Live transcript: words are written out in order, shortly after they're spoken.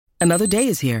Another day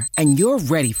is here, and you're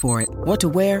ready for it. What to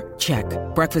wear? Check.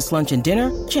 Breakfast, lunch, and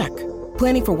dinner? Check.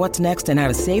 Planning for what's next and how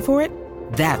to save for it?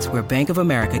 That's where Bank of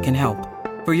America can help.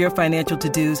 For your financial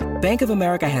to-dos, Bank of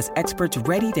America has experts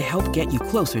ready to help get you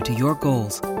closer to your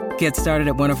goals. Get started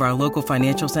at one of our local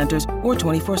financial centers or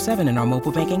 24/7 in our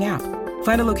mobile banking app.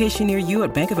 Find a location near you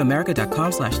at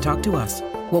bankofamerica.com/talktous.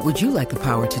 What would you like the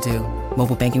power to do?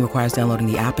 Mobile banking requires downloading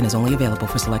the app and is only available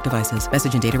for select devices.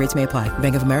 Message and data rates may apply.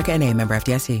 Bank of America N.A., member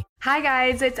FDIC. Hi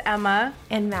guys, it's Emma.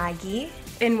 And Maggie.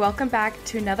 And welcome back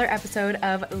to another episode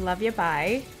of Love Ya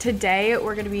Bye. Today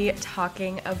we're going to be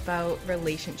talking about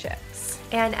relationships.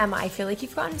 And Emma, I feel like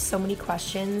you've gotten so many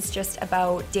questions just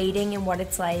about dating and what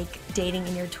it's like dating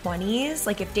in your 20s.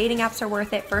 Like if dating apps are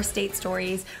worth it, first date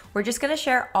stories. We're just going to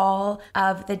share all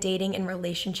of the dating and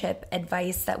relationship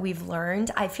advice that we've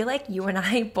learned. I feel like you and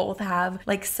I both have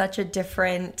like such a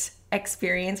different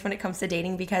experience when it comes to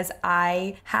dating because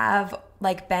I have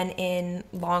like been in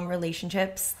long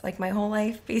relationships like my whole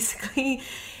life basically.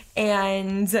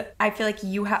 And I feel like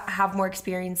you have more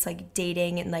experience like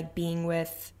dating and like being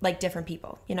with like different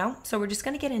people, you know? So we're just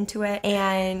going to get into it.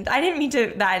 And I didn't mean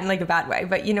to that in like a bad way,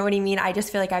 but you know what I mean? I just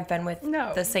feel like I've been with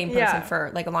the same person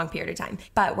for like a long period of time.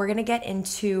 But we're going to get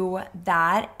into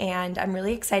that. And I'm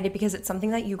really excited because it's something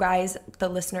that you guys, the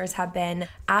listeners, have been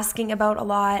asking about a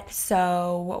lot.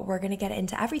 So we're going to get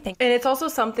into everything. And it's also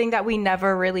something that we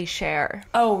never really share.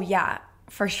 Oh, yeah,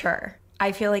 for sure.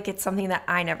 I feel like it's something that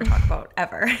I never talk about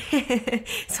ever.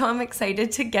 So I'm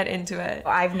excited to get into it.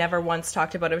 I've never once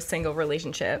talked about a single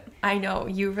relationship. I know,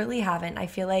 you really haven't. I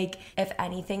feel like if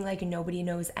anything, like nobody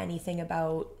knows anything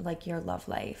about like your love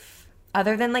life.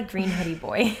 Other than like Green Hoodie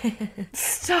Boy.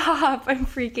 Stop, I'm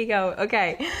freaking out.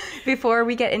 Okay, before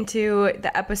we get into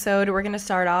the episode, we're going to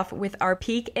start off with our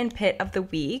peak and pit of the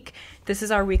week. This is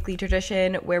our weekly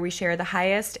tradition where we share the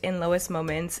highest and lowest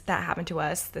moments that happened to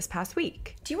us this past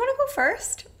week. Do you want to go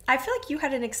first? I feel like you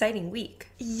had an exciting week.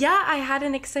 Yeah, I had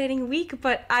an exciting week,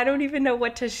 but I don't even know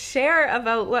what to share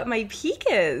about what my peak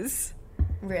is.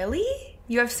 Really?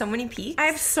 You have so many peaks? I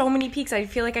have so many peaks. I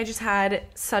feel like I just had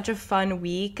such a fun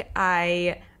week.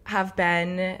 I have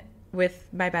been with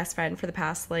my best friend for the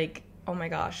past, like, oh my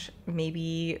gosh,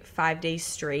 maybe 5 days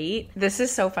straight. This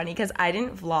is so funny because I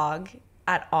didn't vlog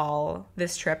at all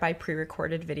this trip. I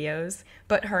pre-recorded videos,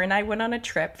 but her and I went on a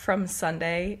trip from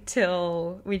Sunday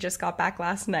till we just got back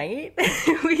last night.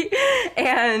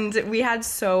 we had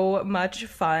so much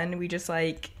fun. We just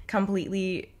like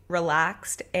completely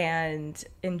relaxed and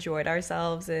enjoyed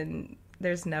ourselves, and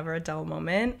there's never a dull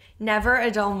moment. Never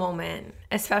a dull moment,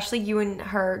 especially you and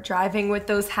her driving with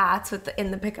those hats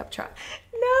in the pickup truck.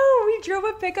 No, we drove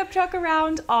a pickup truck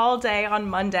around all day on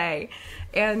Monday,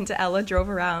 and Ella drove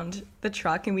around the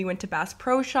truck, and we went to Bass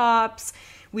Pro Shops.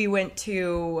 We went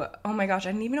to, oh my gosh,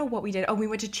 I don't even know what we did. Oh, we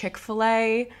went to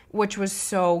Chick-fil-A, which was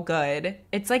so good.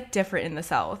 It's like different in the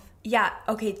South. Yeah,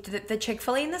 okay, the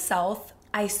Chick-fil-A in the South,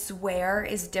 I swear,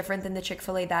 is different than the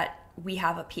Chick-fil-A that we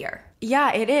have up here.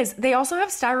 Yeah, it is. They also have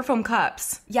styrofoam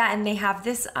cups. Yeah, and they have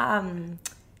this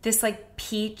this like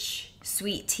peach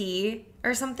sweet tea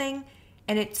or something,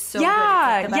 and it's so good. It's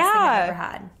like the best thing I've ever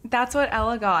had. That's what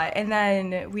Ella got. And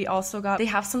then we also got, they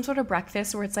have some sort of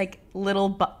breakfast where it's like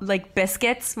little like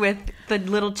biscuits with the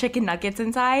little chicken nuggets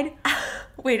inside.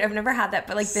 Wait, I've never had that,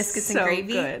 but like biscuits and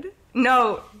gravy? So good.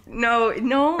 No,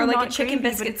 or like not a chicken gravy,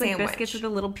 biscuit sandwich. Like biscuits with the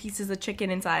little pieces of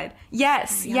chicken inside.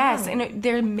 Yes, and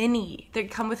they're mini. They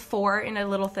come with 4 in a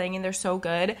little thing, and they're so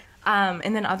good.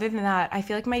 And then other than that, I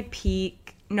feel like my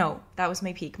peak. No, that was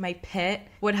my peak. My pit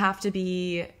would have to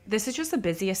be, this is just the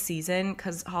busiest season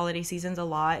because holiday season's a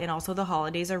lot, and also the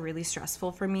holidays are really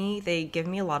stressful for me. They give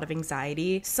me a lot of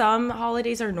anxiety. Some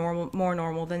holidays are more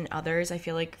normal than others. I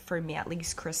feel like for me at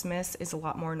least Christmas is a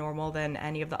lot more normal than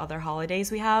any of the other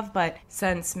holidays we have, but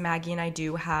since Maggie and I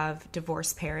do have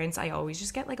divorced parents, I always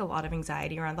just get like a lot of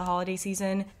anxiety around the holiday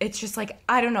season. It's just like,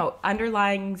 I don't know,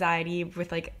 underlying anxiety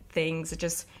with like things. It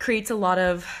just creates a lot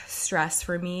of stress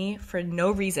for me for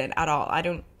no reason at all. I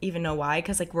don't even know why,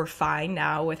 because like we're fine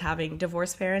now with having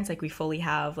divorced parents. Like we fully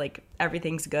have, like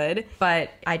everything's good, but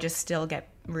I just still get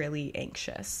really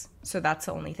anxious. So that's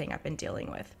the only thing I've been dealing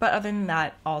with. But other than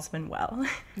that, all's been well.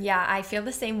 Yeah, I feel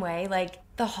the same way. Like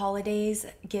the holidays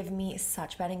give me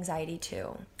such bad anxiety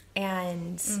too.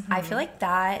 And I feel like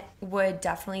that would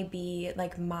definitely be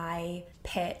like my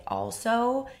pit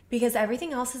also, because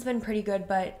everything else has been pretty good.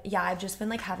 But yeah, I've just been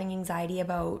like having anxiety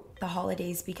about the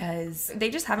holidays because they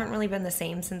just haven't really been the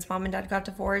same since mom and dad got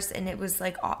divorced. And it was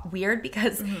like weird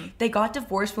because they got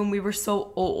divorced when we were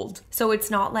so old. So it's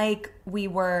not like we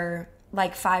were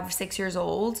like 5 or 6 years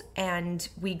old and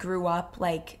we grew up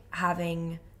like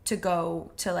having to go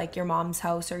to like your mom's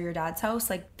house or your dad's house.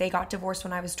 Like they got divorced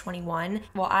when I was 21.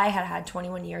 Well, I had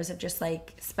 21 years of just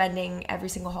like spending every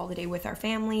single holiday with our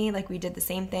family. Like we did the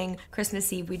same thing.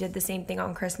 Christmas Eve, we did the same thing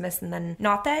on Christmas. And then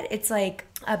not that it's like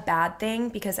a bad thing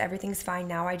because everything's fine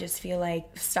now. I just feel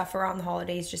like stuff around the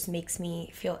holidays just makes me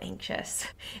feel anxious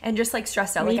and just like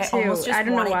stressed out. Me like too. I almost just I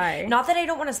don't know why. Not that I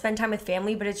don't want to spend time with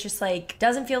family, but it's just like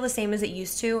doesn't feel the same as it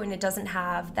used to, and it doesn't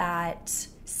have that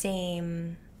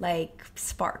same like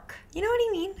spark. You know what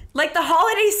I mean? Like the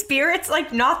holiday spirit's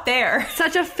like not there.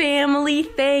 Such a family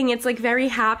thing. It's like very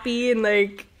happy and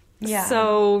like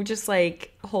so just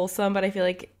like wholesome, but I feel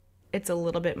like it's a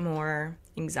little bit more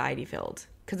anxiety filled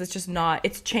because it's just not,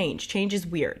 it's change. Change is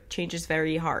weird. Change is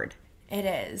very hard. It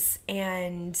is.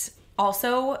 And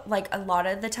also like a lot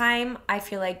of the time I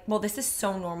feel like, well, this is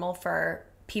so normal for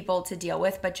people to deal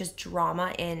with, but just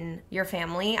drama in your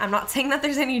family. I'm not saying that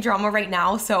there's any drama right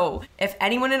now, so if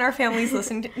anyone in our family is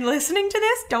listening to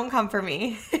this, don't come for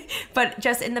me. But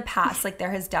just in the past, like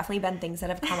there has definitely been things that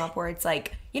have come up where it's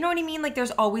like, you know what I mean? Like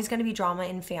there's always going to be drama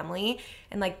in family,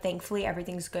 and like thankfully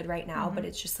everything's good right now, but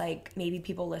it's just like maybe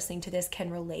people listening to this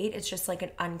can relate. It's just like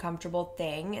an uncomfortable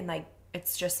thing, and like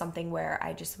it's just something where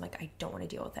I just am like, I don't want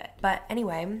to deal with it. But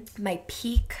anyway, my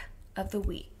peak of the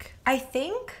week. I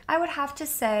think I would have to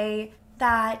say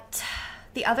that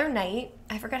the other night,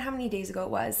 I forget how many days ago it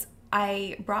was,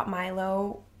 I brought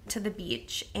Milo to the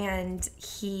beach and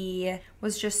he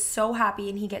was just so happy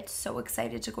and he gets so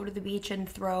excited to go to the beach and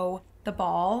throw the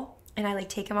ball. And I like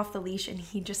take him off the leash and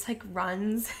he just like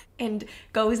runs and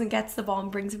goes and gets the ball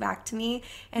and brings it back to me.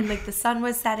 And like the sun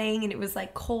was setting and it was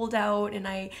like cold out and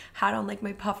I had on like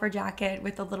my puffer jacket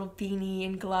with a little beanie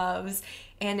and gloves.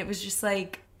 And it was just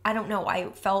like, I don't know,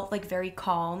 I felt like very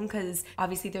calm because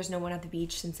obviously there's no one at the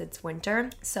beach since it's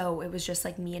winter. So it was just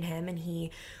like me and him, and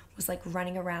he was like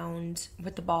running around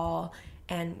with the ball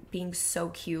and being so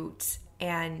cute.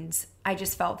 And I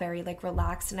just felt very like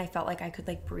relaxed and I felt like I could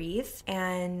like breathe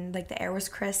and like the air was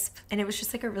crisp and it was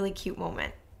just like a really cute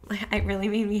moment. It really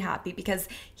made me happy because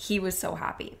he was so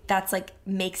happy. That's like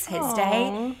makes his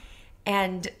day.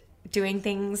 And doing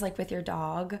things like with your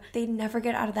dog, they never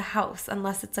get out of the house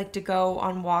unless it's like to go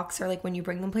on walks or like when you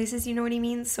bring them places, you know what I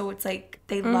mean? So it's like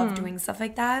they love doing stuff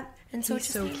like that. And so He's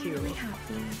it's just so cute. really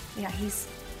happy. Yeah, he's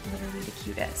literally the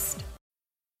cutest.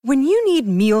 When you need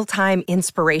mealtime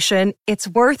inspiration, it's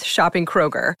worth shopping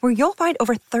Kroger, where you'll find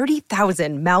over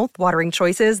 30,000 mouth-watering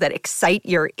choices that excite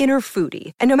your inner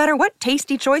foodie. And no matter what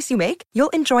tasty choice you make, you'll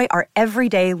enjoy our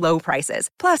everyday low prices,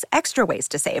 plus extra ways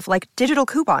to save, like digital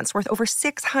coupons worth over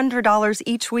 $600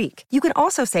 each week. You can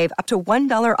also save up to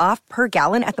 $1 off per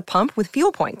gallon at the pump with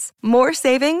fuel points. More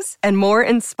savings and more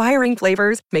inspiring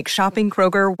flavors make shopping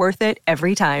Kroger worth it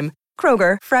every time.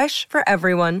 Kroger, fresh for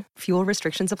everyone. Fuel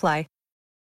restrictions apply.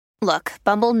 Look,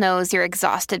 Bumble knows you're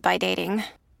exhausted by dating.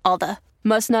 All the,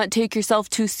 must not take yourself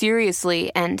too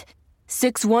seriously, and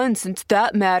 6'1" since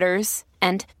that matters,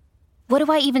 and what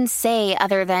do I even say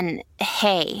other than,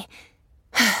 hey?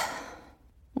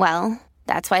 Well,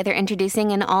 that's why they're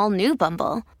introducing an all-new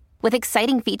Bumble, with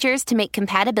exciting features to make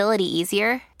compatibility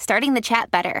easier, starting the chat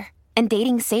better, and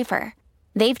dating safer.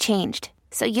 They've changed,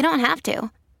 so you don't have to.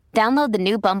 Download the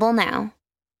new Bumble now.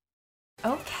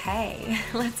 Okay,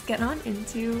 let's get on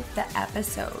into the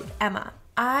episode. Emma,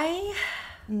 I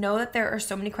know that there are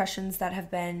so many questions that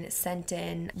have been sent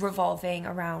in revolving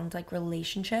around like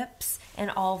relationships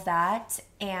and all of that.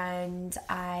 And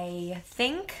I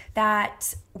think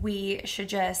that we should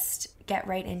just get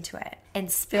right into it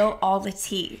and spill all the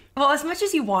tea. Well, as much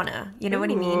as you wanna, you know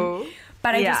what I mean?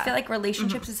 But I just feel like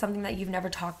relationships is something that you've never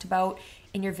talked about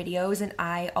in your videos, and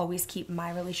I always keep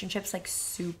my relationships like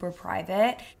super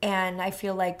private, and I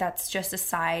feel like that's just a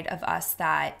side of us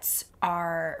that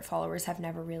our followers have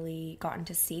never really gotten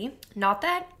to see. Not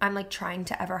that I'm like trying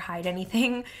to ever hide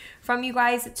anything from you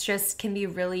guys, it's just can be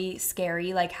really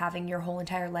scary like having your whole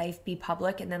entire life be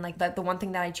public, and then like the one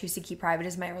thing that I choose to keep private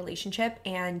is my relationship.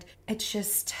 And it's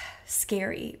just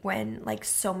scary when like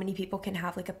so many people can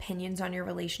have like opinions on your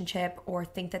relationship or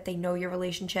think that they know your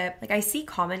relationship. Like I see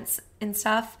comments and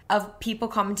stuff of people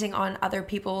commenting on other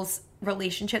people's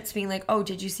relationships being like, oh,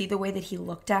 did you see the way that he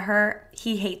looked at her?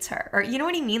 He hates her. Or you know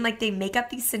what I mean? Like they make up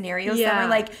these scenarios that are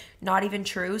like not even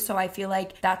true. So I feel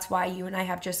like that's why you and I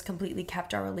have just completely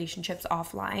kept our relationships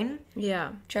offline.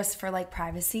 Yeah. Just for like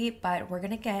privacy. But we're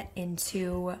going to get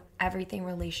into everything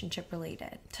relationship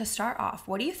related. To start off,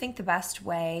 what do you think the best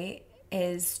way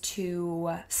is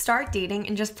to start dating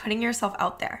and just putting yourself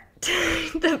out there?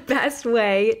 The best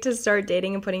way to start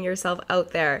dating and putting yourself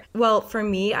out there. Well, for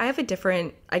me, I have a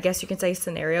different, I guess you can say,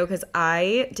 scenario, because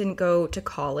I didn't go to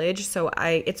college. So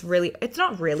it's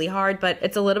not really hard, but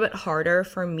it's a little bit harder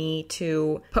for me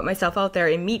to put myself out there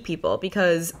and meet people,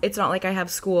 because it's not like I have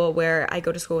school where I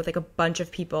go to school with like a bunch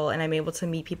of people and I'm able to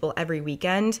meet people every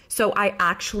weekend. So I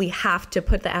actually have to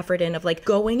put the effort in of like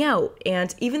going out.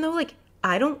 And even though like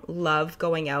I don't love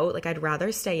going out, like I'd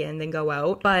rather stay in than go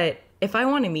out, but if I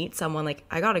want to meet someone, like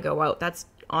I gotta go out. That's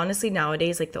honestly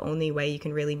nowadays like the only way you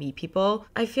can really meet people.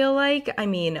 I feel like, I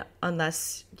mean,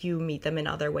 unless you meet them in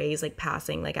other ways, like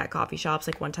passing like at coffee shops.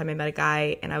 Like one time I met a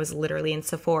guy and I was literally in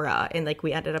Sephora and like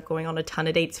we ended up going on a ton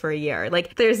of dates for a year.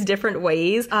 Like there's different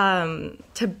ways I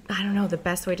don't know, the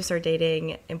best way to start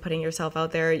dating and putting yourself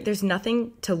out there. There's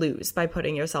nothing to lose by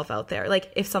putting yourself out there.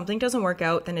 Like if something doesn't work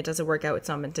out, then it doesn't work out. It's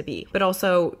not meant to be. But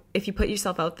also if you put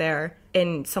yourself out there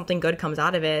and something good comes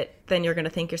out of it, then you're going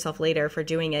to thank yourself later for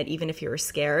doing it, even if you were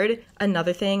scared.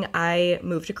 Another thing, I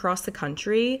moved across the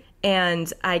country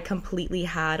and I completely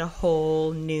had a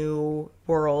whole new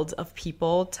world of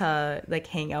people to like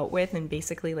hang out with and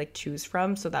basically like choose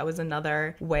from. So that was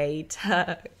another way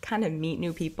to kind of meet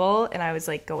new people. And I was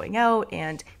like going out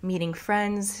and meeting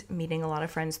friends, meeting a lot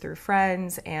of friends through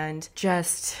friends, and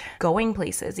just going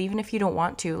places, even if you don't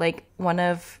want to. Like one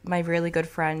of my really good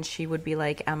friends, she would be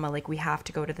like, Emma, like we have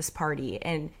to go to this party.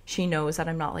 And she knows that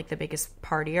I'm not like the biggest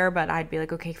partier, but I'd be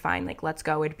like, okay, fine, like let's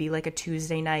go. It'd be like a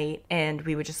Tuesday night and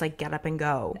we would just like get up and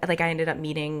go. Like I ended up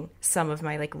meeting some of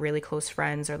my like really close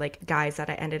friends, or like guys that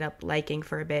I ended up liking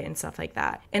for a bit and stuff like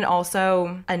that. And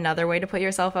also another way to put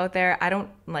yourself out there, I don't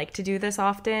like to do this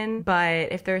often,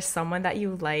 but if there's someone that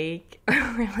you like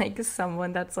or like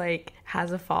someone that's like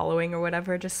has a following or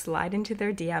whatever, just slide into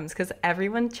their DMs, because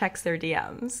everyone checks their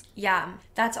DMs. Yeah,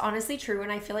 that's honestly true.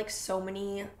 And I feel like so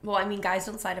many, well, I mean, guys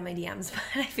don't slide in my DMs,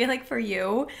 but I feel like for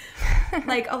you,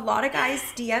 like a lot of guys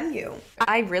DM you.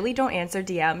 I really don't answer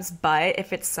DMs, but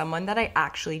if it's someone that I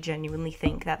actually genuinely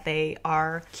think that they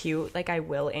are cute, like I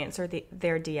will answer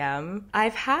their DM.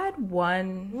 I've had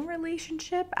one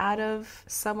relationship out of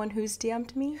someone who's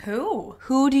DM'd me. Who?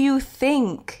 Who do you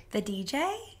think? The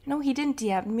DJ? No, he didn't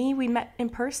DM me. We met in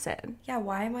person. Yeah,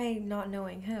 why am I not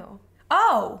knowing who?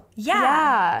 Oh,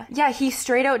 yeah. Yeah, he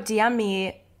straight out DM'd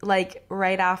me like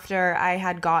right after I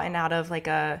had gotten out of like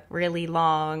a really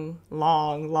long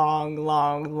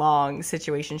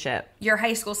situationship. Your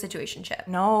high school situationship?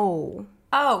 No.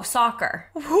 Oh, soccer.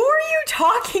 Who are you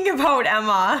talking about,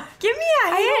 Emma? Give me a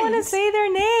hint. I don't want to say their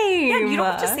name. Yeah, you don't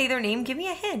have to say their name. Give me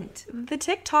a hint. The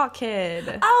TikTok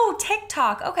kid. Oh,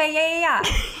 TikTok. Okay, yeah.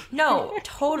 No,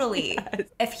 totally. Yes.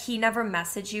 If he never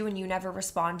messaged you and you never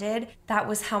responded, that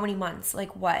was how many months?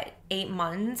 Like what? 8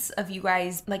 months of you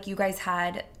guys, like you guys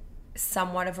had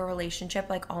somewhat of a relationship,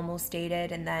 like almost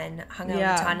dated and then hung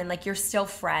out a ton, and like you're still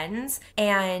friends.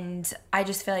 And I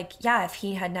just feel like, yeah, if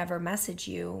he had never messaged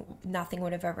you, nothing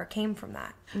would have ever came from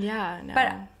that. Yeah, no.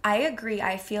 But I agree.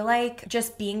 I feel like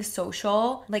just being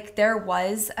social, like there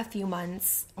was a few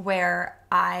months where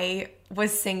I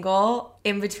was single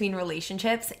in between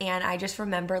relationships, and I just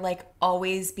remember like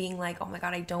always being like, oh my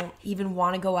god, I don't even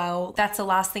want to go out. That's the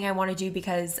last thing I want to do,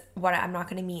 because I'm not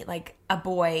going to meet like a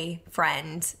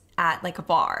boyfriend at like a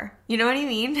bar. You know what I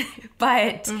mean?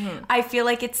 But I feel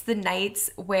like it's the nights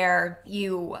where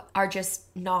you are just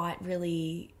not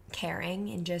really caring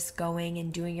and just going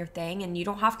and doing your thing, and you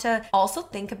don't have to also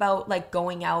think about like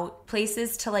going out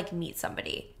places to like meet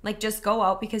somebody. Like just go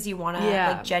out because you want to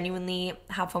like genuinely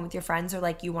have fun with your friends, or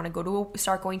like you want to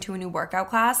start going to a new workout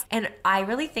class. And I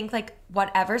really think like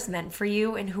whatever's meant for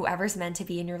you and whoever's meant to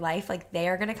be in your life, like they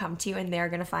are going to come to you and they're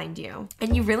going to find you,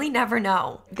 and you really never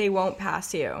know. They won't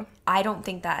pass you. I don't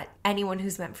think that anyone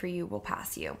who's meant for you will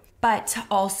pass you. But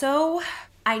also,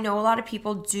 I know a lot of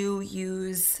people do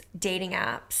use dating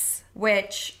apps,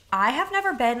 which I have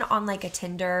never been on like a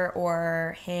Tinder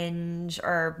or Hinge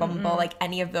or Bumble, like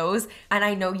any of those. And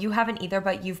I know you haven't either,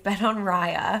 but you've been on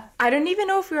Raya. I don't even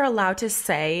know if we're allowed to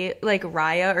say like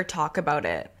Raya or talk about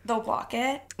it. They'll block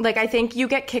it. Like, I think you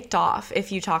get kicked off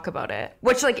if you talk about it.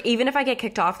 Which, like, even if I get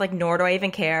kicked off, like, nor do I even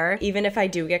care. Even if I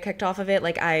do get kicked off of it,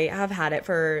 like, I have had it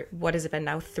for, what has it been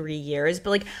now, 3 years?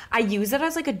 But, like, I use it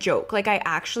as, like, a joke. Like,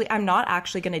 I'm not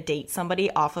actually gonna date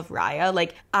somebody off of Raya.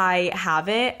 Like, I have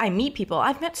it. I meet people.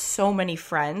 I've met so many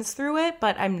friends through it,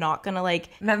 but I'm not gonna, like...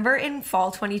 Remember in fall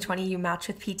 2020, you matched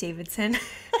with Pete Davidson?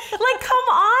 Like, come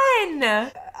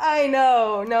on! I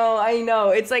know. No, I know.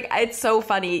 It's like, it's so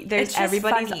funny.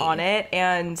 Everybody's funny. on it.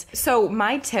 And so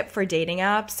my tip for dating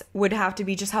apps would have to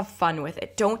be just have fun with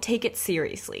it. Don't take it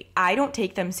seriously. I don't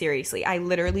take them seriously. I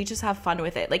literally just have fun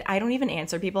with it. Like, I don't even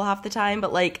answer people half the time,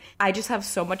 but like, I just have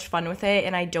so much fun with it.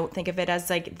 And I don't think of it as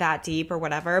like that deep or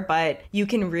whatever, but you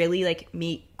can really like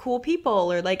meet cool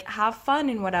people or like have fun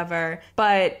and whatever.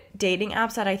 But dating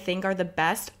apps that I think are the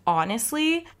best,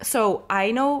 honestly, so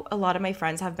I know a lot of my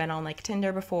friends have been on like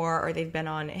Tinder before, or they've been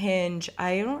on Hinge.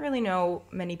 I don't really know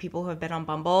many people who have been on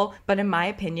Bumble, but in my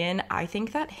opinion, I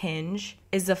think that Hinge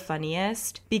is the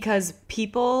funniest because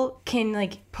people can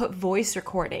like put voice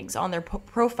recordings on their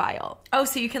profile. Oh,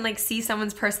 so you can like see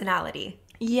someone's personality.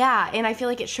 Yeah, and I feel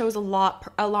like it shows a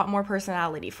lot more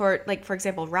personality. For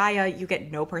example, Raya, you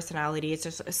get no personality. It's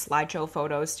just a slideshow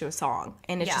photos to a song,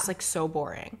 and it's just like so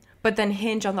boring. But then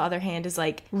Hinge, on the other hand, is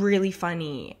like really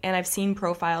funny. And I've seen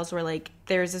profiles where like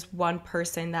there's this one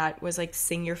person that was like,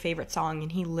 sing your favorite song,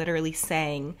 and he literally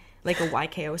sang like a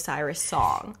YK Osiris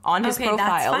song on his profile.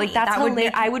 That's funny. Like, that's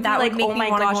hilarious. I would be like, oh my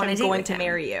gosh, I'm going to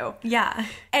marry you. Yeah.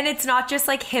 And it's not just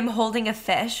like him holding a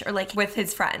fish or like with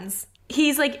his friends.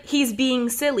 He's being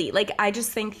silly. Like, I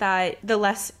just think that the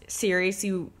less serious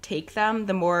you take them,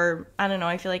 the more, I don't know,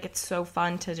 I feel like it's so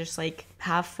fun to just like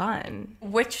have fun.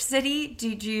 Which city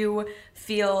did you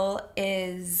feel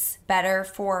is better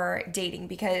for dating?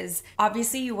 Because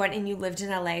obviously you went and you lived in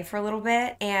LA for a little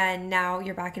bit, and now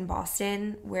you're back in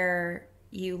Boston where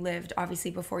you lived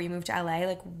obviously before you moved to LA.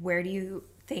 Like, where do you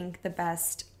think the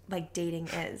best like dating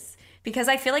is? Because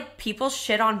I feel like people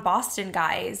shit on Boston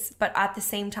guys, but at the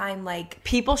same time, like,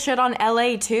 people shit on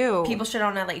LA too. People shit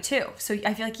on LA too. So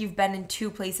I feel like you've been in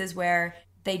two places where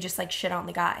they just like shit on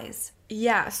the guys.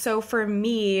 Yeah. So for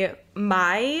me,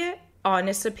 my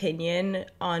honest opinion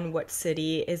on what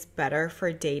city is better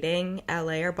for dating,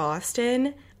 LA or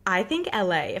Boston, I think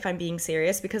LA, if I'm being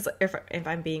serious, because if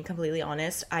I'm being completely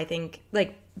honest, I think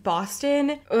like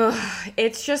Boston,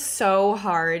 it's just so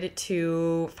hard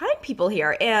to find people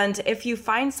here. And if you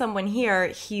find someone here,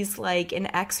 he's like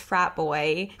an ex-frat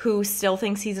boy who still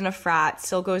thinks he's in a frat,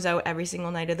 still goes out every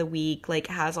single night of the week, like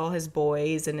has all his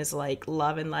boys and is like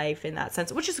loving life in that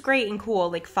sense, which is great and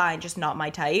cool, like fine, just not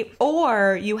my type.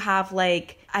 Or you have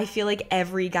like, I feel like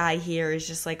every guy here is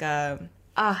just like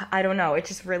I don't know. It's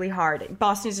just really hard.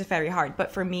 Boston is just very hard.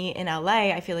 But for me in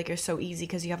LA, I feel like it's so easy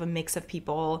because you have a mix of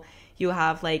people. You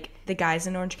have like the guys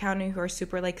in Orange County who are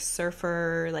super like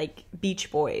surfer, like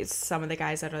beach boys. Some of the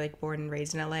guys that are like born and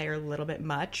raised in LA are a little bit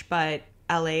much. But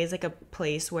LA is like a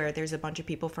place where there's a bunch of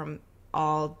people from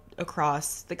all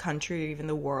across the country or even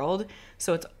the world.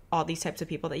 So it's all these types of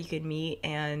people that you could meet,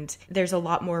 and there's a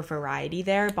lot more variety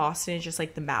there. Boston is just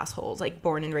like the massholes, like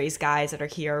born and raised guys that are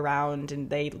here around and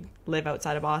they live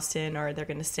outside of Boston or they're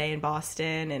gonna stay in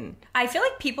Boston. And I feel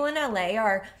like people in LA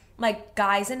are like,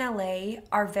 guys in LA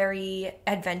are very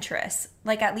adventurous.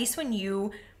 Like, at least when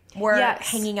you were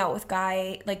hanging out with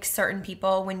like certain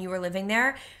people when you were living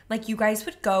there, like you guys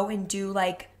would go and do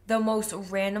like the most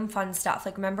random fun stuff.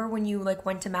 Like, remember when you like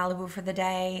went to Malibu for the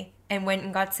day and went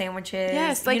and got sandwiches?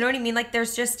 Yes, like, you know what I mean? Like,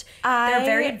 there's just, they're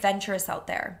very adventurous out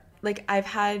there. Like, I've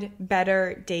had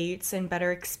better dates and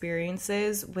better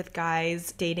experiences with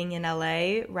guys dating in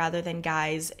LA rather than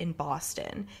guys in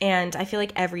Boston. And I feel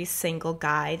like every single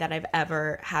guy that I've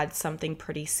ever had something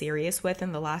pretty serious with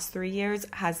in the last 3 years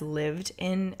has lived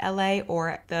in LA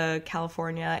or the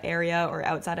California area or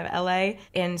outside of LA.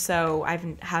 And so I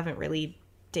haven't really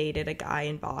dated a guy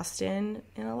in Boston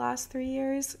in the last 3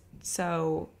 years.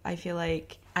 So I feel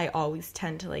like I always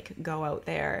tend to like go out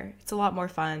there. It's a lot more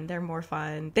fun. They're more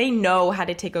fun. They know how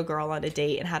to take a girl on a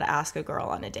date and how to ask a girl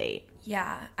on a date.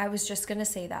 Yeah, I was just gonna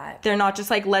say that. They're not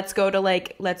just like, let's go to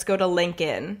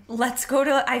Lincoln.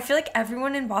 I feel like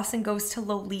everyone in Boston goes to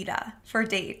Lolita for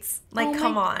dates. Like,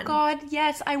 come on. Oh my God,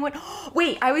 yes, I went.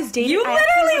 Wait, I was dating. You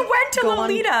literally went to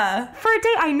Lolita for a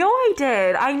date. I know I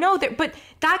did. I know that, but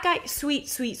that guy,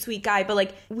 sweet guy. But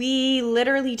like, we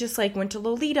literally just like went to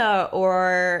Lolita,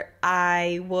 or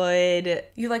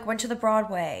you like went to the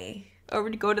Broadway. Or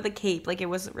would go to the Cape. Like, it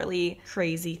wasn't really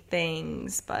crazy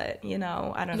things, but, you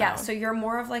know, I don't know. Yeah, so you're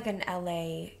more of like an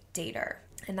LA dater,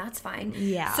 and that's fine.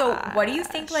 Yeah. So what do you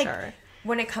think, like,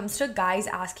 when it comes to guys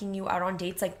asking you out on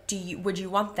dates, like, would you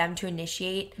want them to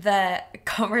initiate the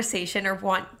conversation or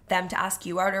want them to ask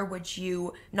you out, or would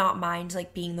you not mind,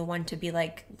 like, being the one to be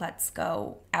like, let's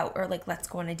go out, or like, let's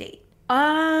go on a date?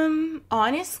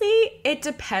 Honestly, it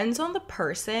depends on the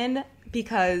person.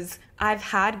 because I've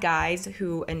had guys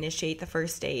who initiate the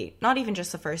first date, not even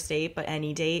just the first date, but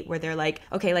any date, where they're like,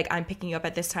 okay, like, I'm picking you up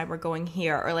at this time, we're going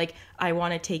here, or like, I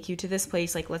want to take you to this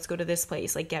place, like, let's go to this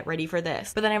place, like, get ready for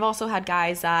this. But then I've also had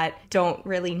guys that don't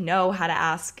really know how to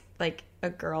ask like a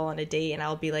girl on a date, and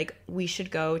I'll be like, we should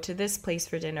go to this place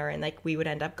for dinner, and like we would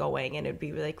end up going, and it'd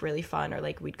be like really fun, or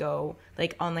like we'd go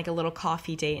like on like a little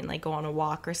coffee date and like go on a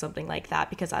walk or something like that,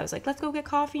 because I was like, let's go get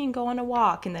coffee and go on a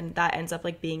walk, and then that ends up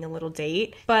like being a little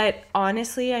date. But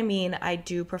honestly, I mean, I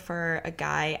do prefer a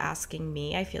guy asking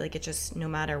me. I feel like it just, no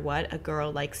matter what, a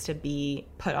girl likes to be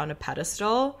put on a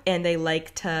pedestal, and they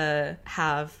like to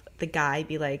have the guy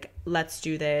be like, let's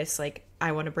do this, like,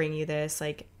 I want to bring you this,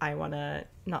 like, I want to,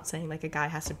 not saying like a guy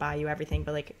has to buy you everything,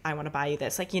 but like, I want to buy you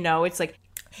this, like, you know, it's like,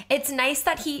 it's nice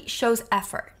that he shows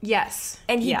effort. Yes.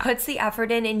 And he puts the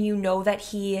effort in, and you know that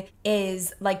he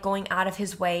is like going out of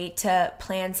his way to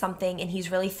plan something, and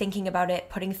he's really thinking about it,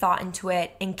 putting thought into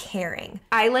it, and caring.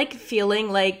 I like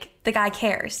feeling like the guy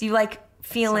cares. You like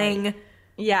feeling... Sorry.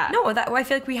 Yeah. No, that I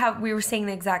feel like we were saying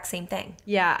the exact same thing.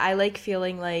 Yeah, I like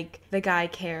feeling like the guy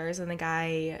cares, and the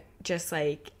guy just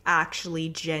like actually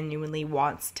genuinely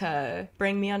wants to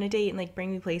bring me on a date and like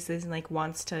bring me places, and like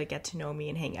wants to get to know me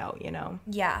and hang out, you know?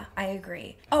 Yeah, I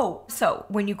agree. Oh, so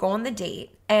when you go on the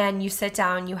date and you sit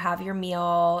down, you have your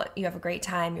meal, you have a great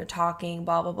time, you're talking,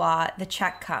 blah, blah, blah, the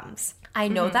check comes. I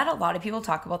know that a lot of people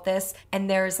talk about this, and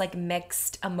there's like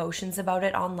mixed emotions about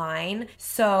it online.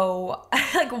 So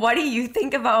like, what do you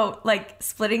think about like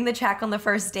splitting the check on the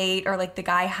first date, or like the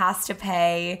guy has to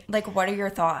pay? Like, what are your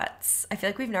thoughts? I feel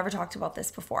like we've never talked about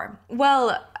this before.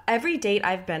 Well, every date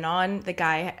I've been on,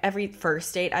 every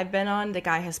first date I've been on, the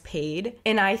guy has paid.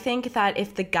 And I think that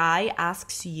if the guy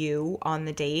asks you on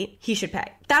the date, he should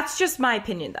pay. That's just my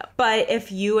opinion though. But if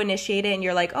you initiate it and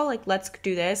you're like, oh, like, let's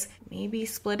do this, maybe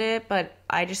split it. But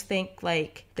I just think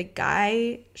like the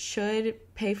guy should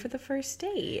pay for the first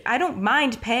date. I don't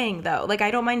mind paying though. Like,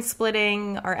 I don't mind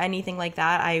splitting or anything like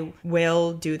that. I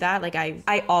will do that. Like,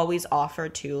 I always offer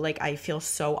to. Like, I feel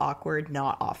so awkward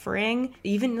not offering.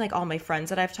 Even like all my friends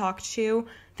that I've talked to,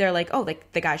 they're like, oh,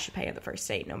 like the guy should pay on the first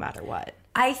date no matter what.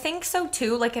 I think so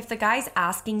too. Like, if the guy's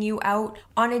asking you out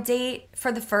on a date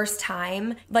for the first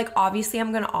time, like, obviously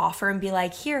I'm going to offer and be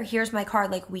like, here's my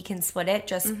card. Like, we can split it,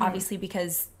 just obviously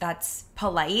because that's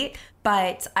polite.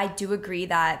 But I do agree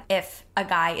that if a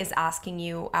guy is asking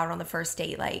you out on the first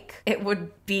date, like, it would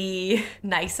be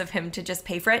nice of him to just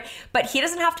pay for it. But he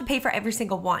doesn't have to pay for every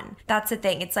single one. That's the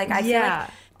thing. It's like, I feel like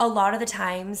a lot of the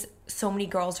times, so many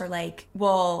girls are like,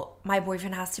 well, my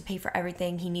boyfriend has to pay for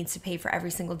everything. He needs to pay for every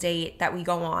single date that we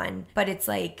go on. But it's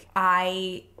like,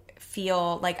 I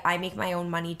feel like I make my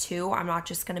own money too. I'm not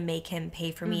just going to make him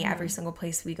pay for me every single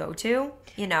place we go to,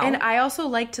 you know? And I also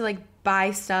like to like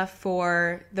buy stuff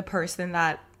for the person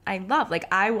that I love.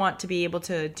 Like, I want to be able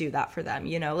to do that for them,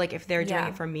 you know? Like, if they're doing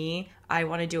it for me, I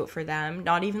want to do it for them.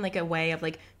 Not even like a way of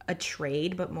like a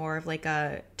trade, but more of like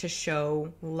to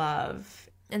show love.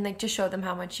 And like to show them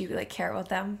how much you like care about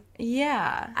them.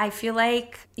 Yeah. I feel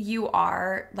like you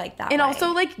are like that. And way.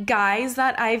 also like guys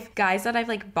that I've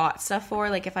like bought stuff for,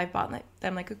 like if I bought like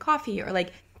them like a coffee or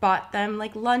like bought them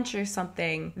like lunch or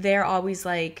something, they're always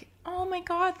like, oh my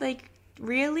God, like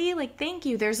really? Like, thank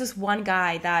you. There's this one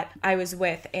guy that I was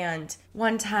with, and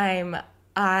one time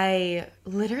I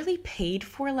literally paid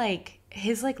for like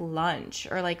his like lunch,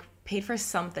 or like paid for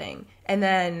something. And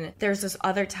then there's this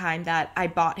other time that I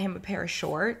bought him a pair of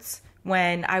shorts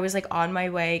when I was like on my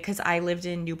way, because I lived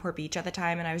in Newport Beach at the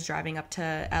time, and I was driving up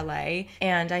to LA,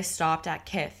 and I stopped at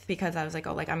Kith because I was like,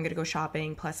 oh, like I'm gonna go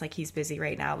shopping, plus like he's busy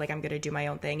right now, like I'm gonna do my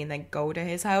own thing and then go to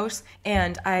his house.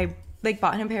 And I like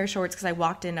bought him a pair of shorts because I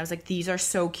walked in, I was like, these are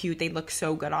so cute, they look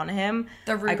so good on him.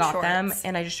 I got shorts. Them,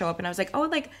 and I just show up and I was like, oh,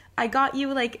 like I got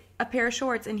you like a pair of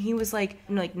shorts. And he was like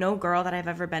no girl that I've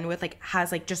ever been with like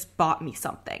has like just bought me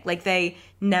something. Like, they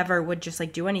never would just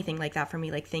like do anything like that for me.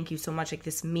 Like, thank you so much, like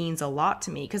this means a lot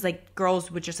to me. Because like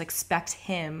girls would just expect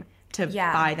him to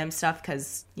buy them stuff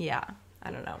because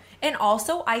I don't know. And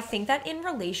also I think that in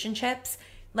relationships,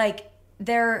 like,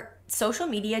 their social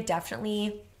media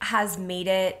definitely has made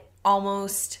it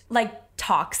almost like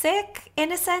toxic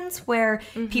in a sense, where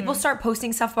people start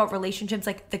posting stuff about relationships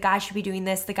like the guy should be doing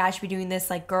this, the guy should be doing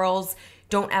this, like girls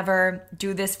don't ever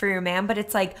do this for your man. But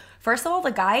it's like, first of all,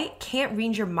 the guy can't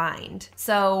read your mind.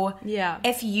 So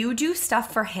if you do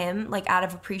stuff for him like out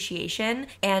of appreciation,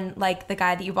 and like the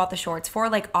guy that you bought the shorts for,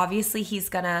 like obviously he's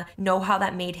gonna know how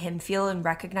that made him feel and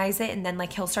recognize it, and then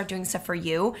like he'll start doing stuff for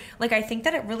you. Like, I think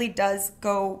that it really does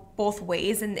go both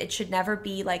ways, and it should never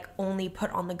be like only put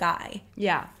on the guy.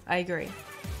 Yeah, I agree.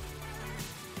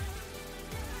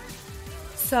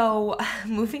 So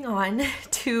moving on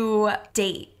to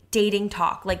dating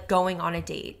talk, like going on a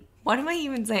date. What am I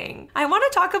even saying? I want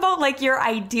to talk about like your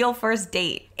ideal first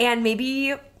date and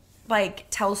maybe like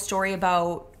tell a story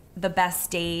about the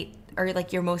best date or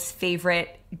like your most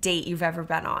favorite date you've ever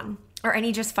been on. Or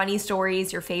any just funny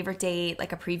stories, your favorite date,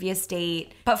 like a previous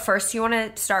date. But first, you want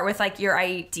to start with like your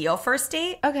ideal first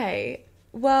date? Okay.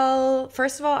 Well,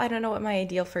 first of all, I don't know what my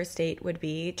ideal first date would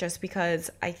be, just because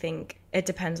I think it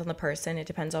depends on the person. It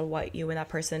depends on what you and that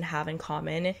person have in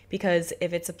common. Because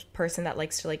if it's a person that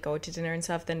likes to like go to dinner and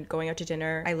stuff, then going out to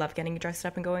dinner, I love getting dressed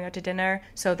up and going out to dinner.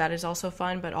 So that is also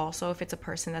fun. But also if it's a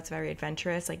person that's very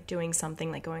adventurous, like doing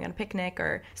something like going on a picnic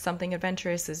or something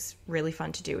adventurous is really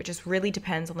fun to do. It just really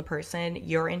depends on the person,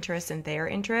 your interests and their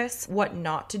interests. What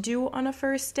not to do on a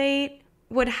first date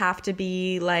would have to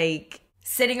be like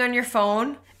sitting on your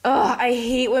phone. Ugh, I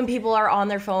hate when people are on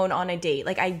their phone on a date.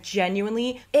 Like, I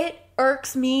genuinely, it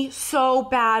irks me so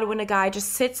bad when a guy just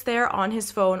sits there on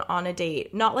his phone on a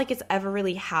date. Not like it's ever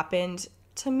really happened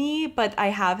to me, but I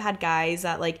have had guys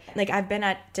that like I've been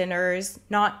at dinners,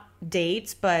 not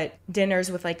dates, but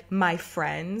dinners with like my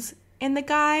friends and the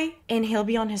guy, and he'll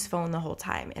be on his phone the whole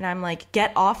time. And I'm like,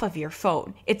 get off of your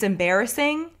phone. It's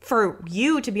embarrassing for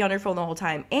you to be on your phone the whole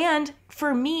time. And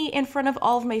for me, in front of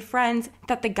all of my friends,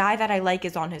 that the guy that I like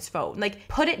is on his phone. Like,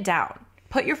 put it down.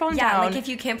 Put your phone down. Yeah, like if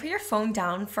you can't put your phone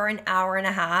down for an hour and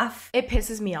a half. It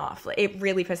pisses me off. It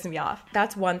really pisses me off.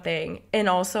 That's one thing. And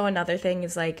also another thing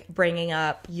is like bringing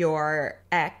up your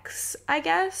ex, I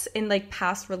guess, in like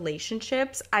past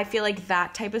relationships. I feel like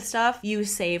that type of stuff you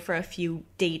save for a few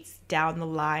dates down the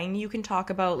line. You can talk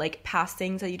about like past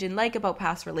things that you didn't like about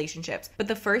past relationships. But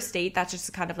the first date, that's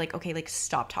just kind of like, okay, like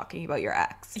stop talking about your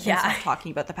ex. Yeah. And stop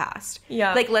talking about the past.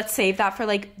 Yeah. Like let's save that for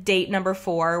like date number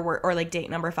 4 or like date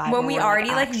number 5. When we already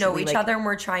like know each other and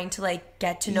we're trying to like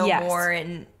get to know more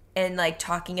and like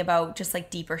talking about just like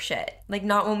deeper shit. Like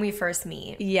not when we first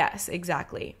meet. Yes,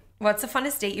 exactly. What's the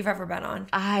funnest date you've ever been on?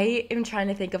 I am trying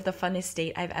to think of the funnest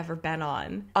date I've ever been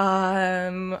on.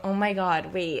 Oh my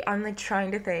God, wait, I'm like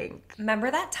trying to think. Remember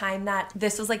that time that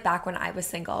this was like back when I was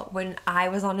single, when I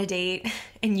was on a date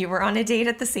and you were on a date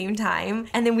at the same time,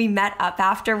 and then we met up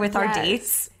after with our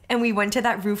dates and we went to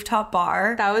that rooftop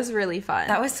bar. That was really fun.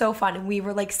 That was so fun. And we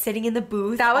were like sitting in the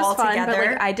booth. That was all fun, together. but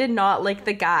like I did not like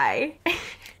the guy.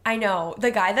 I know.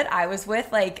 The guy that I was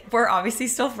with, like, we're obviously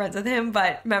still friends with him,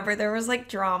 but remember there was like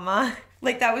drama.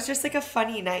 Like that was just like a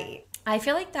funny night. I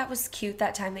feel like that was cute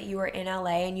that time that you were in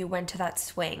LA and you went to that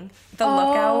swing. The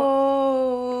Lookout.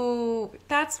 Oh,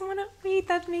 that's one of me.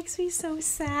 That makes me so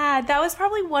sad. That was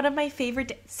probably one of my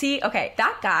favorite. See, okay,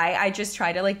 that guy I just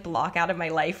try to like block out of my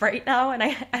life right now, and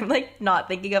I'm like not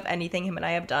thinking of anything him and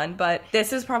I have done. But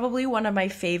this is probably one of my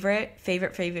favorite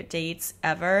dates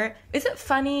ever. Is it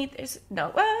funny?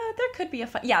 There could be a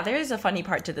fun. Yeah, there is a funny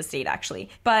part to this date actually.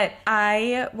 But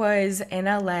I was in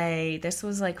LA. This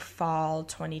was like fall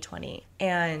 2020.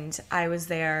 And I was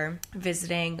there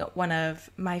visiting one of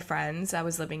my friends that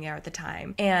was living there at the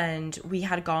time. And we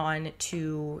had gone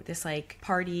to this like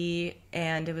party,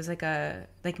 and it was like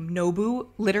Nobu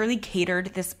literally catered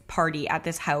this party at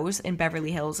this house in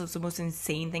Beverly Hills. It was the most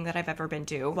insane thing that I've ever been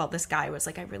to. Well, this guy was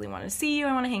like, I really want to see you.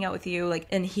 I want to hang out with you. Like,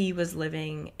 and he was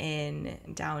living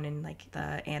down in like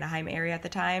the Anaheim area at the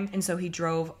time. And so he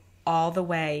drove all the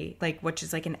way, like, which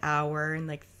is like an hour and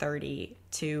like 30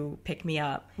 to pick me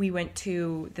up. We went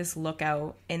to this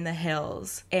lookout in the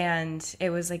hills, and it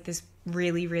was like this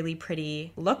really, really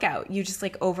pretty lookout. You just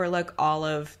like overlook all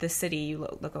of the city. You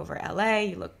look over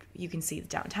LA, you can see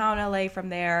downtown LA from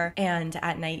there, and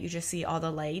at night you just see all the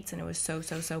lights, and it was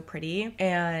so pretty.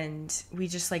 And we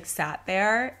just like sat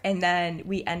there, and then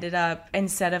we ended up,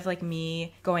 instead of like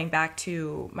me going back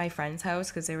to my friend's house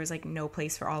because there was like no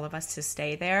place for all of us to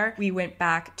stay there, we went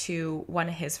back to one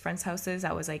of his friend's houses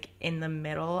that was like in the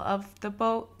middle of the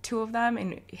boat, 2 of them,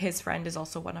 and his friend is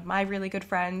also one of my really good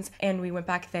friends, and we went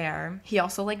back there. He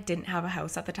also like didn't have a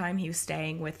house at the time. He was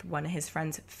staying with one of his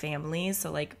friend's families,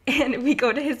 so like, and we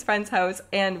go to his friend's house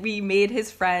and we made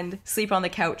his friend sleep on the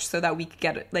couch so that we could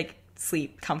get like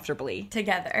sleep comfortably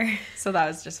together. So that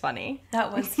was just funny.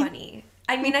 That was funny.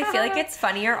 I mean, I feel like it's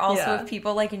funnier also if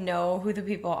people like know who the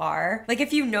people are. Like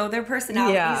if you know their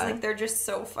personalities, like they're just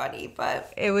so funny.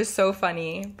 But it was so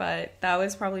funny, but that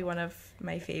was probably one of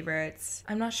my favorites.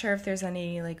 I'm not sure if there's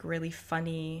any like really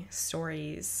funny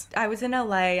stories. I was in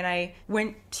LA and I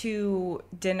went to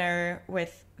dinner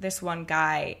with this one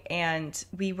guy, and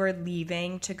we were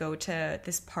leaving to go to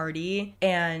this party,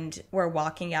 and we're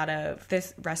walking out of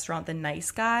this restaurant, The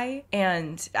Nice Guy.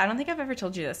 And I don't think I've ever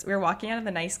told you this. We were walking out of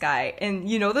The Nice Guy, and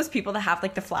you know those people that have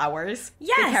like the flowers?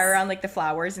 Yes. They carry around like the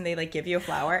flowers and they like give you a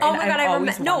flower. Oh and my God,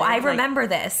 I remember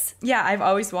this. Yeah, I've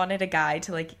always wanted a guy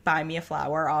to like buy me a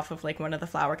flower off of like one of the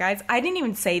flower guys. I didn't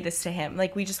even say this to him.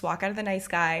 Like, we just walk out of The Nice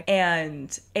Guy,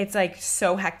 and it's like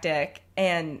so hectic.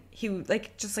 And he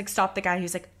like just like stopped the guy. He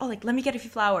was like, oh, like, let me get a few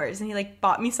flowers. And he like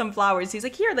bought me some flowers. He's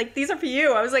like, here, like, these are for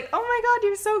you. I was like, oh my God,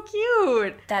 you're so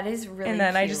cute. That is really And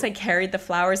then cute. I just like carried the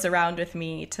flowers around with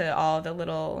me to all the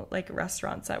little like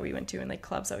restaurants that we went to and like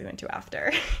clubs that we went to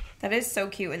after. That is so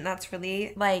cute, and that's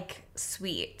really like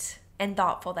sweet and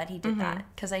thoughtful that he did Mm-hmm. that,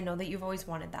 because I know that you've always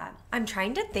wanted that. I'm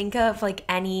trying to think of like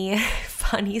any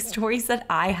funny stories that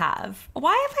I have.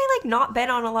 Why have I like not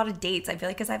been on a lot of dates? I feel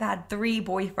like because I've had 3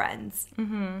 boyfriends.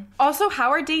 Also,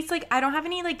 how are dates? Like, I don't have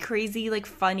any like crazy like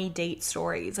funny date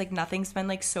stories. Like, nothing's been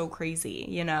like so crazy,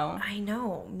 you know? I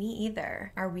know, me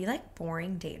either. Are we like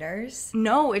boring daters?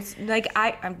 No, it's like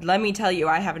let me tell you,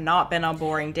 I have not been on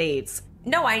boring dates.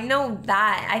 No, I know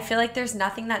that. I feel like there's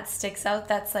nothing that sticks out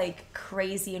that's like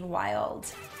crazy and wild.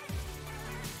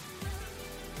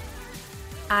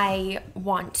 I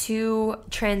want to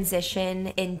transition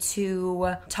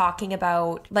into talking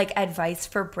about like advice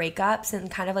for breakups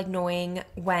and kind of like knowing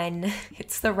when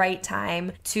it's the right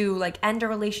time to like end a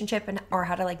relationship and or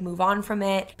how to like move on from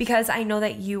it, because I know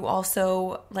that you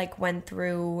also like went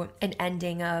through an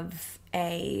ending of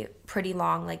a pretty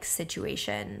long like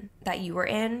situation that you were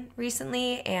in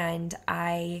recently, and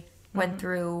I went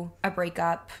through a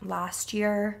breakup last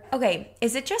year. Okay,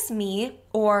 is it just me,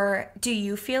 or do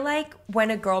you feel like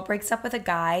when a girl breaks up with a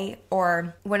guy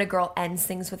or when a girl ends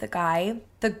things with a guy,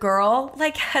 the girl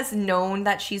like has known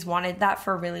that she's wanted that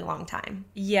for a really long time?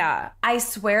 Yeah. I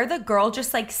swear the girl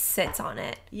just like sits on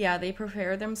it. Yeah, they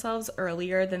prepare themselves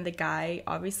earlier than the guy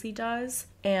obviously does,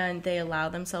 and they allow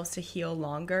themselves to heal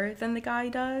longer than the guy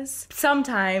does.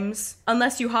 Sometimes,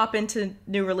 unless you hop into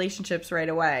new relationships right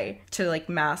away to like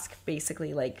mask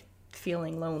basically like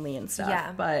feeling lonely and stuff.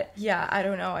 Yeah. But yeah, I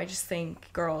don't know. I just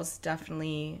think girls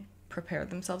definitely prepare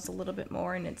themselves a little bit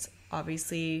more, and it's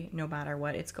obviously, no matter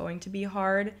what, it's going to be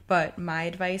hard. But my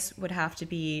advice would have to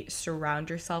be surround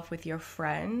yourself with your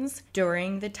friends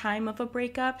during the time of a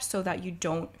breakup so that you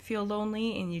don't feel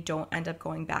lonely and you don't end up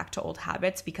going back to old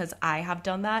habits, because I have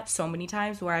done that so many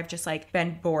times where I've just like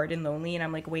been bored and lonely and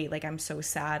I'm like, wait, like I'm so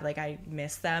sad, like I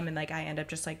miss them, and like I end up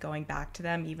just like going back to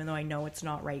them even though I know it's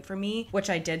not right for me, which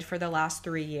I did for the last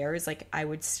 3 years. Like, I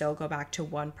would still go back to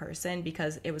one person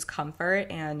because it was comfort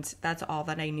and that's all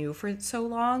that I knew for so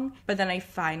long. But then I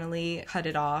finally cut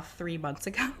it off 3 months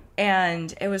ago.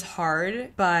 And it was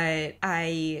hard, but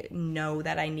I know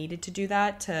that I needed to do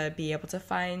that to be able to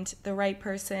find the right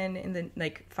person and then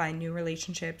like find new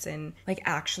relationships and like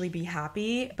actually be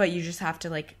happy. But you just have to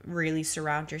like really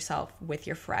surround yourself with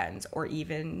your friends or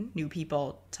even new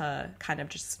people to kind of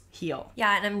just heal.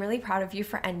 Yeah, and I'm really proud of you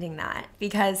for ending that,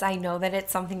 because I know that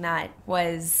it's something that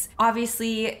was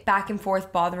obviously back and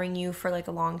forth bothering you for like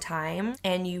a long time,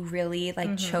 and you really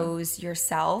like chose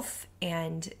yourself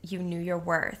and you knew your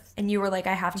worth, and you were like,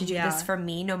 I have to do this for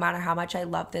me no matter how much I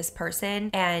love this person.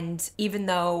 And even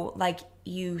though like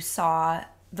you saw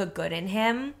the good in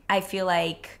him, I feel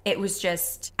like it was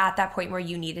just at that point where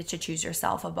you needed to choose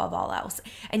yourself above all else.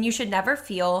 And you should never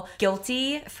feel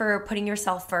guilty for putting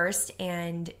yourself first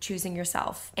and choosing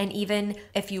yourself. And even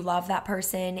if you love that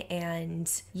person and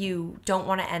you don't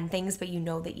want to end things, but you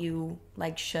know that you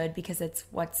like should because it's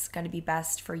what's going to be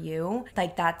best for you,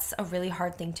 like that's a really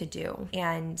hard thing to do.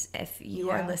 And if you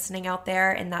are listening out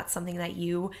there and that's something that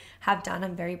you have done,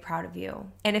 I'm very proud of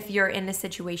you. And if you're in a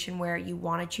situation where you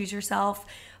want to choose yourself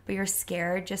but you're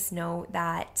scared, just know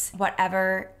that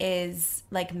whatever is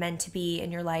like meant to be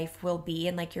in your life will be,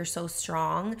 and like you're so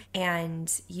strong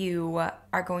and you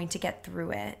are going to get through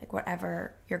it, like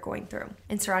whatever you're going through.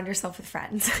 And surround yourself with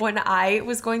friends. When I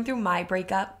was going through my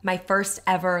breakup, my first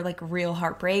ever like real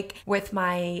heartbreak with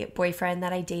my boyfriend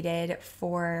that I dated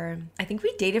for, I think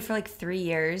we dated for like 3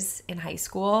 years in high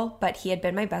school, but he had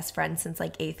been my best friend since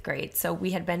like 8th grade. So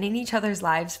we had been in each other's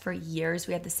lives for years.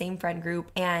 We had the same friend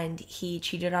group, and he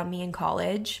cheated on me in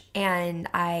college and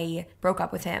I broke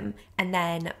up with him. And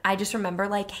then I just remember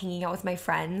like hanging out with my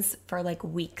friends for like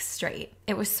weeks straight.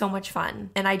 It was so much fun.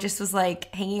 And I just was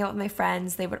like hanging out with my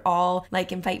friends. They would all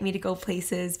like invite me to go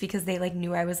places because they like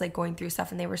knew I was like going through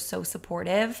stuff, and they were so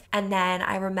supportive. And then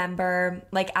I remember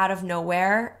like out of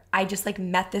nowhere, I just like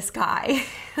met this guy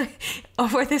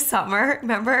over the summer.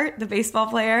 Remember the baseball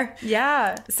player?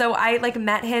 Yeah. So I like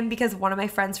met him because one of my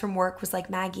friends from work was like,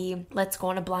 Maggie, let's go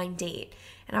on a blind date.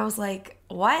 And I was like,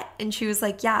 what? And she was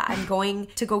like, yeah, I'm going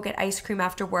to go get ice cream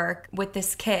after work with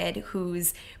this kid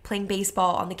who's playing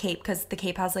baseball on the Cape, because the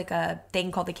Cape has like a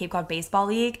thing called the Cape Cod Baseball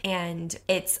League. And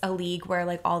it's a league where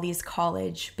like all these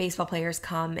college baseball players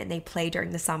come and they play during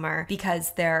the summer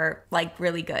because they're like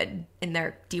really good in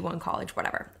their D1 college,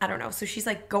 whatever. I don't know. So she's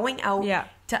like going out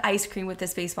to ice cream with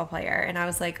this baseball player. And I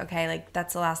was like, okay, like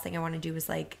that's the last thing I want to do is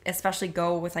like, especially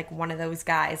go with like one of those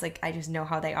guys. Like I just know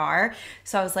how they are.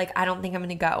 So I was like, I don't think I'm going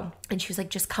to go. And she was like,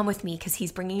 just come with me because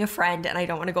he's bringing a friend and I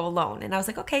don't want to go alone. And I was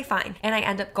like, okay, fine. And I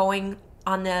end up going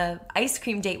on the ice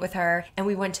cream date with her, and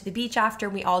we went to the beach after,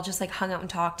 and we all just like hung out and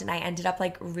talked, and I ended up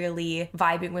like really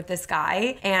vibing with this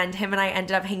guy, and him and I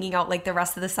ended up hanging out like the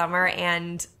rest of the summer,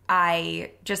 and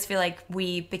I just feel like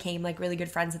we became like really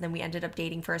good friends, and then we ended up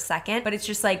dating for a second. But it's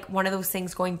just like one of those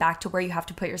things, going back to where you have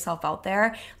to put yourself out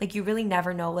there. Like you really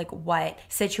never know like what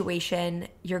situation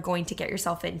you're going to get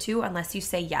yourself into unless you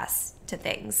say yes to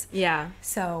things. Yeah.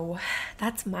 So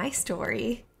that's my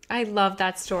story. I love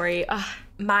that story. Ugh.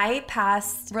 My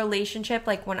past relationship,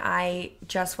 like when I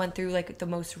just went through like the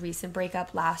most recent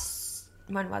breakup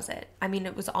when was it? I mean,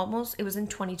 it was in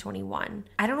 2021.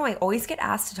 I don't know. I always get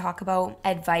asked to talk about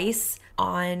advice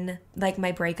on like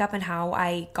my breakup and how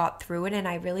I got through it. And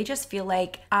I really just feel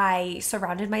like I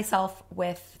surrounded myself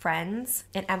with friends.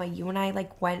 And Emma, you and I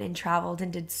like went and traveled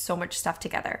and did so much stuff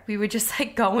together. We would just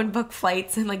like go and book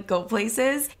flights and like go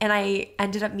places. And I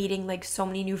ended up meeting like so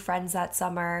many new friends that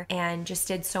summer and just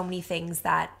did so many things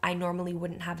that I normally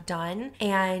wouldn't have done.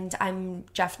 And I'm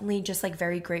definitely just like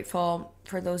very grateful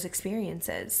for those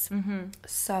experiences.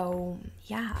 So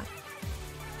yeah.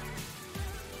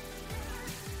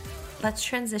 Let's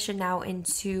transition now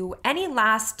into any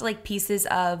last like pieces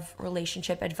of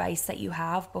relationship advice that you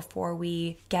have before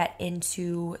we get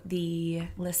into the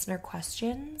listener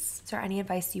questions. Is there any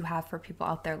advice you have for people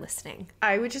out there listening?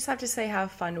 I would just have to say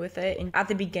have fun with it. And at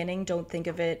the beginning, don't think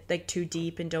of it like too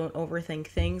deep and don't overthink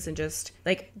things, and just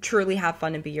like truly have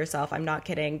fun and be yourself. I'm not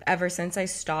kidding. Ever since I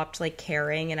stopped like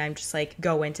caring and I'm just like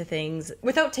go into things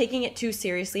without taking it too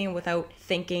seriously and without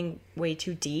thinking way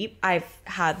too deep, I've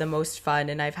had the most fun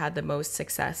and I've had the most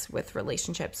success with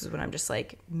relationships, is when I'm just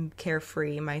like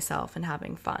carefree myself and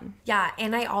having fun. Yeah,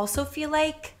 and I also feel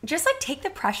like just like take the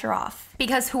pressure off,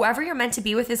 because whoever you're meant to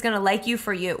be with is going to like you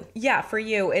for you. Yeah, for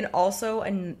you. And also,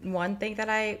 one thing that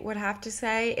I would have to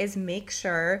say is make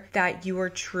sure that you are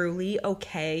truly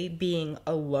okay being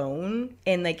alone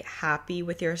and like happy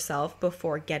with yourself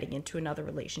before getting into another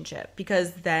relationship,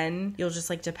 because then you'll just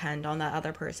like depend on that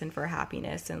other person for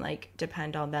happiness and like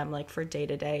depend on them like for day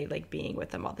to day like being with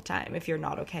them all the time if you're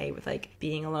not okay with like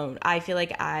being alone. I feel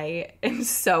like I am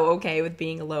so okay with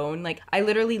being alone. Like I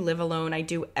literally live alone. I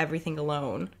do everything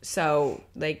alone. So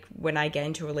like when I get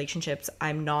into relationships,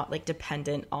 I'm not like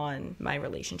dependent on my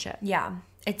relationship. Yeah.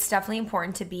 It's definitely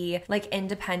important to be like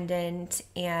independent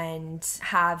and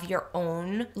have your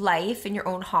own life and your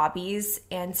own hobbies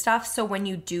and stuff. So when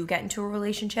you do get into a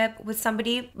relationship with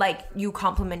somebody, like you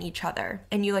complement each other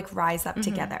and you like rise up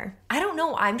together. I don't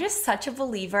know. I'm just such a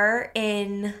believer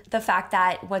in the fact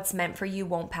that what's meant for you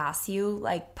won't pass you.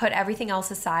 Like put everything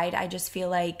else aside. I just feel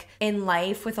like in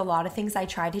life with a lot of things, I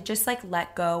try to just like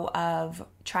let go of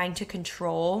trying to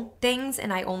control things,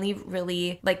 and I only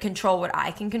really like control what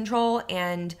I can control,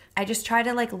 and I just try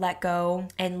to like let go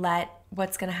and let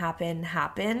what's gonna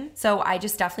happen. So I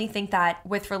just definitely think that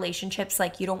with relationships,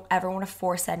 like you don't ever want to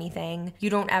force anything.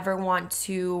 You don't ever want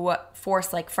to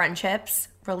force like friendships,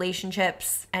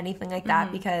 relationships, anything like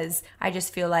that, because I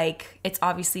just feel like it's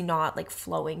obviously not like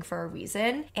flowing for a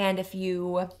reason. And if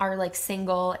you are like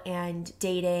single and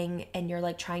dating and you're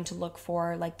like trying to look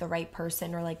for like the right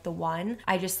person or like the one,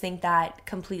 I just think that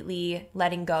completely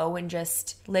letting go and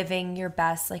just living your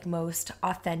best, like most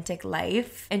authentic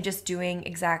life and just doing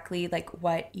exactly like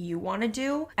what you want to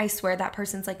do, I swear that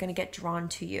person's like going to get drawn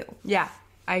to you. Yeah,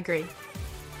 I agree.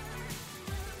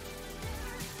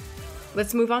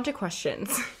 Let's move on to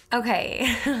questions.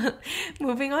 Okay,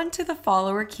 moving on to the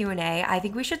follower Q&A. I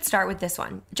think we should start with this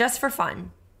one, just for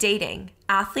fun. Dating,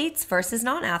 athletes versus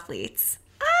non-athletes.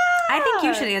 I think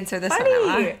you should answer this one,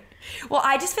 Emma. Well,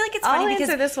 I just feel like it's funny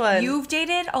because this one. You've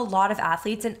dated a lot of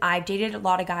athletes and I've dated a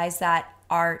lot of guys that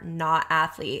are not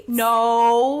athletes.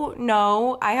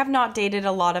 No, I have not dated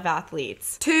a lot of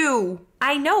athletes. 2.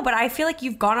 I know, but I feel like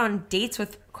you've gone on dates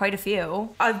with quite a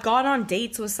few. I've gone on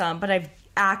dates with some, but I've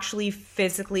actually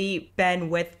physically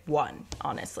been with one,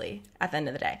 honestly, at the end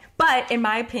of the day. But in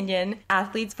my opinion,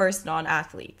 athletes versus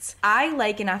non-athletes. I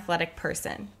like an athletic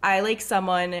person. I like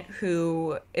someone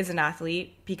who is an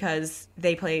athlete because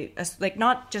they play, like,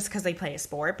 not just because they play a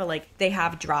sport, but like they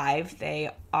have drive, they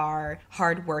are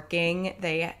hardworking,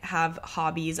 they have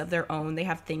hobbies of their own, they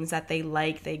have things that they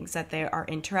like, things that they are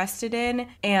interested in,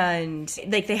 and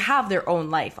like they have their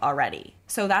own life already.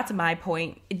 So that's my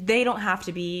point. They don't have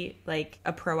to be like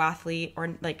a pro athlete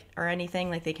or anything.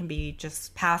 Like they can be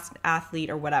just past athlete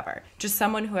or whatever. Just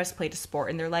someone who has played a sport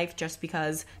in their life, just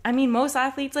because, I mean, most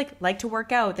athletes like to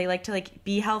work out. They like to like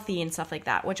be healthy and stuff like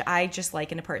that, which I just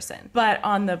like in a person. But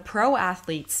on the pro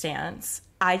athlete stance,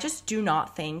 I just do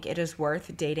not think it is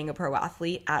worth dating a pro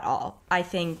athlete at all. I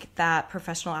think that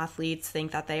professional athletes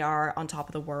think that they are on top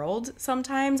of the world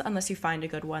sometimes, unless you find a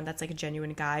good one that's like a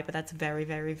genuine guy, but that's very,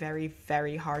 very, very,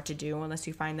 very hard to do unless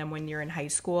you find them when you're in high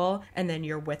school and then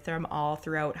you're with them all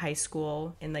throughout high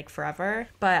school and like forever.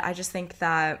 But I just think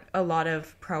that a lot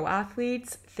of pro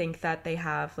athletes think that they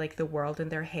have like the world in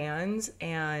their hands,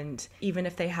 and even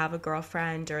if they have a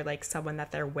girlfriend or like someone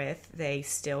that they're with, they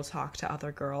still talk to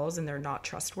other girls and they're not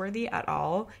trustworthy at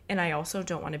all. And I also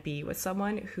don't want to be with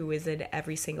someone who is in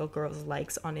every single girl's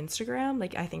likes on Instagram.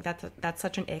 Like I think that's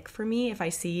such an ick for me. If I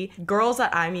see girls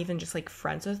that I'm even just like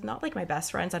friends with, not like my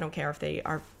best friends, I don't care if they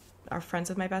are friends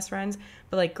with my best friends,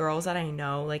 but like girls that I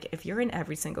know, like if you're in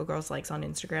every single girl's likes on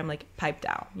Instagram, like pipe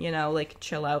down, you know, like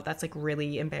chill out. That's like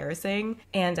really embarrassing.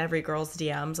 And every girl's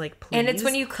DMs, like please. And it's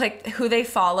when you click who they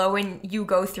follow and you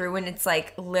go through and it's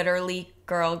like literally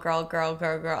girl.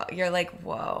 You're like,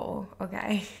 whoa,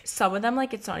 okay. Some of them,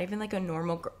 like, it's not even like a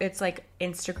normal, it's like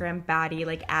Instagram baddie,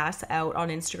 like ass out on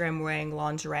Instagram wearing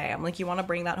lingerie. I'm like, you want to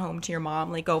bring that home to your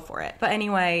mom? Like, go for it. But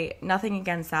anyway, nothing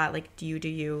against that. Like, do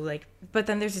you, like, but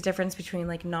then there's a difference between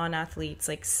like non-athletes.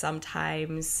 Like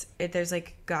sometimes there's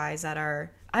like guys that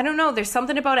are, I don't know, there's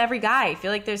something about every guy. I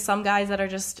feel like there's some guys that are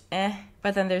just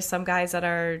but then there's some guys that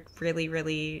are really,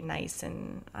 really nice,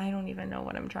 and I don't even know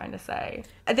what I'm trying to say.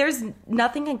 There's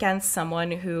nothing against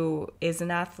someone who is an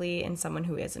athlete and someone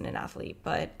who isn't an athlete,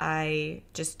 but I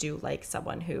just do like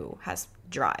someone who has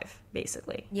drive,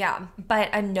 basically. Yeah,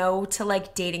 but a no to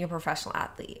like dating a professional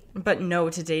athlete. But no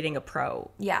to dating a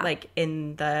pro. Yeah. Like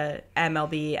in the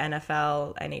MLB,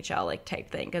 NFL, NHL like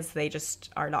type thing, because they just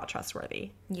are not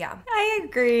trustworthy. Yeah, I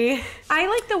agree. I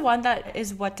like the one that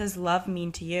is, what does love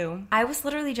mean to you? I was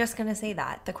literally just going to say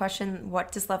that. The question,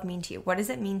 what does love mean to you? What does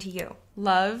it mean to you?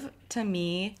 Love, to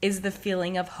me, is the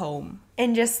feeling of home.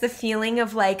 And just the feeling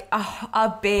of like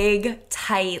a big,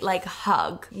 tight, like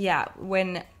hug. Yeah,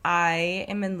 when I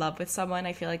am in love with someone,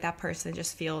 I feel like that person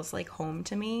just feels like home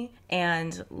to me.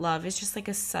 And love is just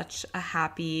like such a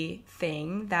happy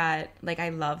thing that like I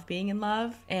love being in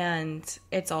love. And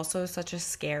it's also such a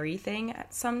scary thing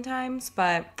sometimes.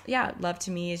 But yeah, love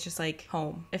to me is just like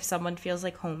home. If someone feels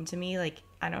like home to me, like,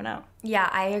 I don't know. Yeah,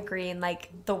 I agree. And like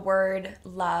the word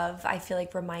love, I feel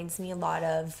like reminds me a lot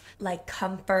of like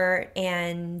comfort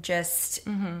and just,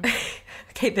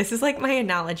 okay, this is like my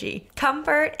analogy.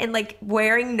 Comfort and like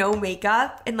wearing no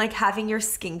makeup and like having your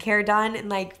skincare done and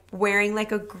like wearing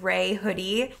like a gray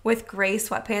hoodie with gray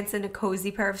sweatpants and a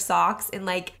cozy pair of socks and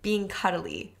like being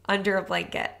cuddly under a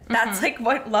blanket. That's like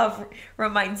what love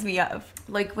reminds me of.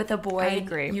 Like with a boy, I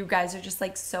agree. You guys are just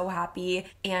like so happy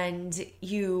and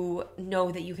you know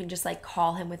that you can just like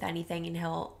call him with anything and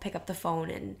he'll pick up the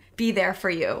phone and be there for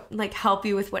you, like help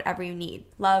you with whatever you need.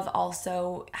 Love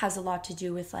also has a lot to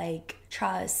do with like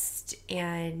trust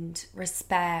and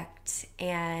respect,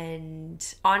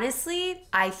 and honestly,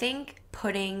 I think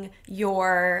putting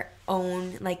your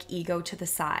own like ego to the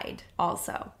side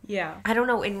also. Yeah. I don't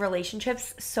know, in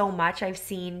relationships so much I've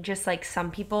seen just like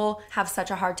some people have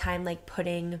such a hard time like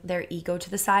putting their ego to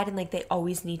the side and like they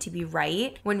always need to be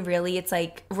right, when really it's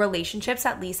like relationships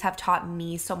at least have taught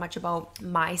me so much about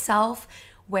myself,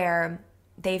 where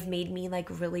they've made me like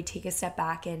really take a step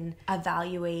back and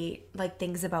evaluate like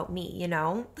things about me, you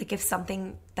know? Like if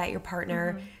something that your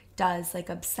partner does like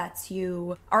upsets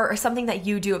you, or something that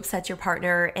you do upsets your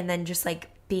partner, and then just like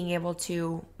being able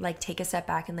to like take a step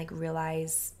back and like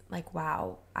realize like,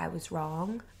 wow, I was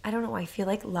wrong. I don't know. I feel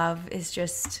like love is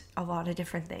just a lot of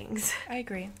different things. I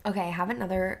agree. Okay, I have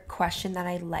another question that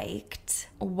I liked.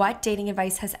 What dating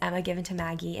advice has Emma given to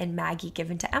Maggie and Maggie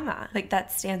given to Emma? Like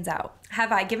that stands out.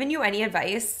 Have I given you any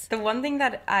advice? The one thing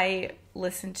that I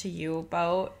listen to you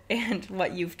about and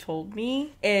what you've told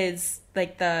me is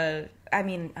like I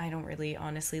mean, I don't really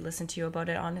honestly listen to you about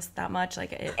it that much.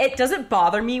 Like it doesn't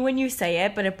bother me when you say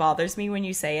it, but it bothers me when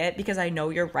you say it because I know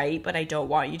you're right, but I don't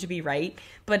want you to be right.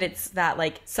 But it's that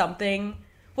like something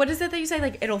What is it that you say?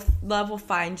 Like, love will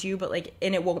find you, but like,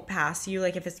 and it won't pass you.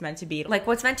 Like, if it's meant to be. Like,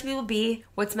 what's meant to be will be.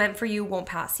 What's meant for you won't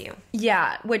pass you.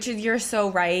 Yeah, which is, you're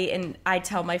so right. And I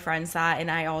tell my friends that,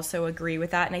 and I also agree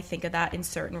with that. And I think of that in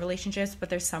certain relationships, but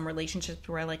there's some relationships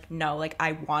where like, no, like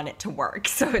I want it to work.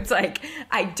 So it's like,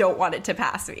 I don't want it to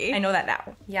pass me. I know that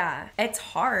now. Yeah, it's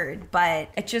hard, but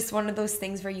it's just one of those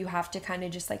things where you have to kind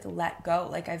of just like let go,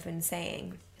 like I've been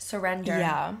saying. Surrender.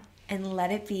 Yeah. And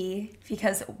let it be,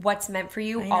 because what's meant for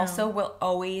you also will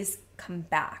always come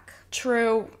back.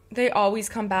 True. They always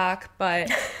come back, but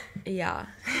yeah.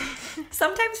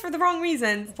 Sometimes for the wrong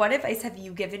reasons. What advice have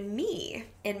you given me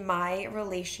in my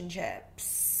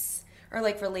relationships? Or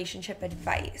like relationship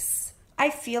advice? I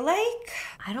feel like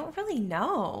I don't really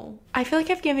know. I feel like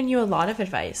I've given you a lot of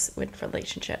advice with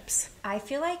relationships. I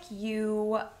feel like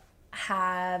you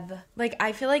have, like,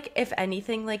 I feel like if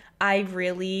anything, like I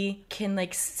really can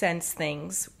like sense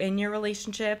things in your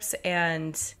relationships,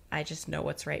 and I just know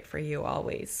what's right for you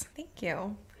always. Thank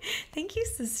you. Thank you,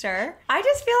 sister. I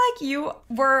just feel like you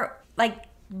were like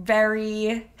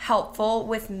very helpful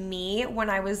with me when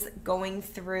I was going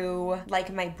through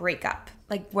like my breakup.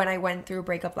 Like when I went through a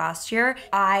breakup last year,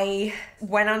 I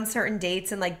went on certain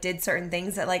dates and like did certain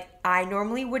things that like I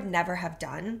normally would never have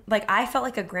done. Like I felt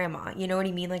like a grandma, you know what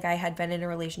I mean? Like I had been in a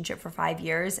relationship for 5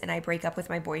 years and I break up with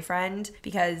my boyfriend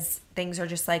because things are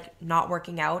just like not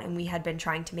working out, and we had been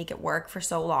trying to make it work for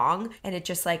so long and it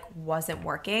just like wasn't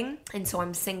working. And so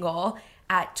I'm single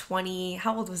at 20,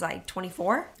 how old was I?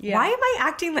 24? Yeah. Why am I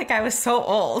acting like I was so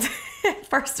old?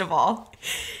 First of all,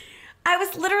 I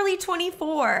was literally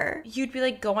 24. You'd be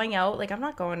like going out, like I'm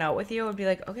not going out with you. I'd be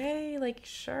like, okay, like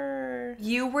sure.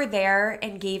 You were there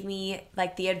and gave me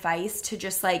like the advice to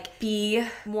just like be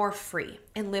more free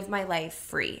and live my life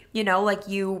free. You know, like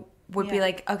you would be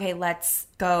like, okay, let's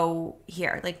go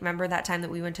here. Like remember that time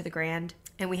that we went to the Grand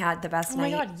and we had the best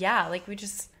night? Oh my God, yeah. Like we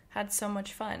just had so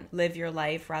much fun. Live your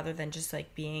life rather than just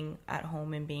like being at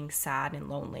home and being sad and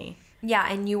lonely. Yeah,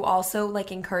 and you also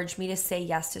like encouraged me to say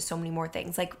yes to so many more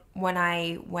things. Like when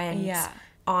I went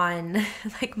on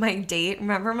like my date,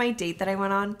 remember my date that I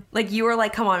went on? Like you were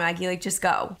like, come on, Maggie, like just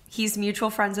go. He's mutual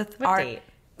friends with what our date?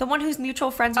 The one who's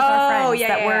mutual friends with our friends.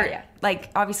 Yeah.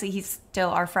 Like, obviously he's still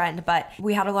our friend, but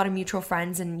we had a lot of mutual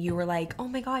friends and you were like, oh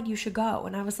my God, you should go.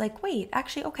 And I was like, wait,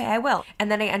 actually, okay, I will. And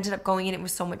then I ended up going and it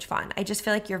was so much fun. I just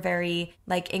feel like you're very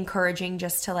like encouraging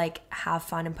just to like have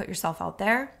fun and put yourself out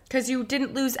there. Because you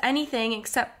didn't lose anything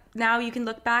except now you can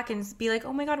look back and be like,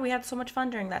 oh my God, we had so much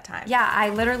fun during that time. Yeah, I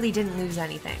literally didn't lose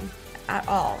anything. At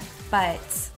all.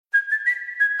 But...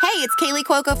 Hey, it's Kaylee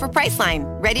Cuoco for Priceline.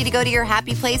 Ready to go to your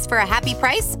happy place for a happy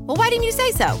price? Well, why didn't you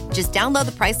say so? Just download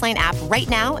the Priceline app right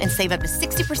now and save up to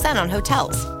 60% on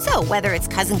hotels. So whether it's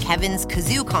Cousin Kevin's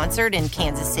Kazoo Concert in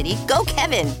Kansas City, go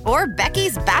Kevin, or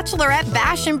Becky's Bachelorette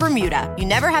Bash in Bermuda, you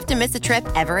never have to miss a trip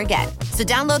ever again. So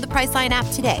download the Priceline app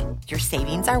today. Your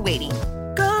savings are waiting.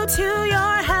 Go to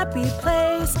your happy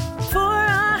place for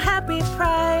a happy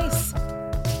price.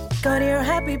 Go to your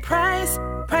happy price,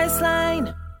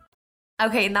 Priceline.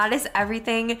 Okay, and that is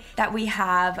everything that we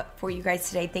have for you guys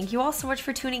today. Thank you all so much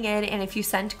for tuning in. And if you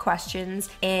sent questions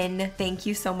in, thank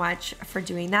you so much for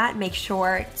doing that. Make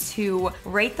sure to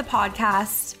rate the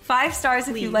podcast 5 stars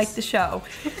if you like the show.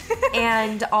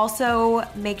 And also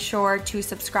make sure to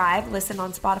subscribe, listen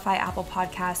on Spotify, Apple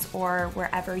Podcasts, or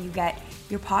wherever you get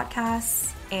your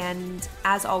podcasts. And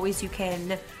as always, you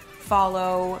can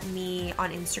follow me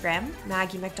on Instagram,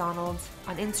 Maggie McDonald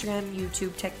on Instagram,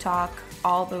 YouTube, TikTok,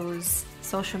 all those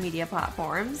social media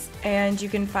platforms. And you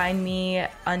can find me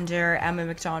under Emma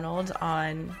McDonald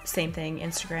on same thing,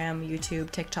 Instagram,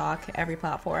 YouTube, TikTok, every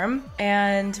platform.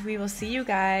 And we will see you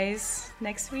guys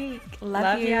next week.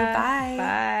 Love you. Ya. Bye.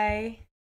 Bye.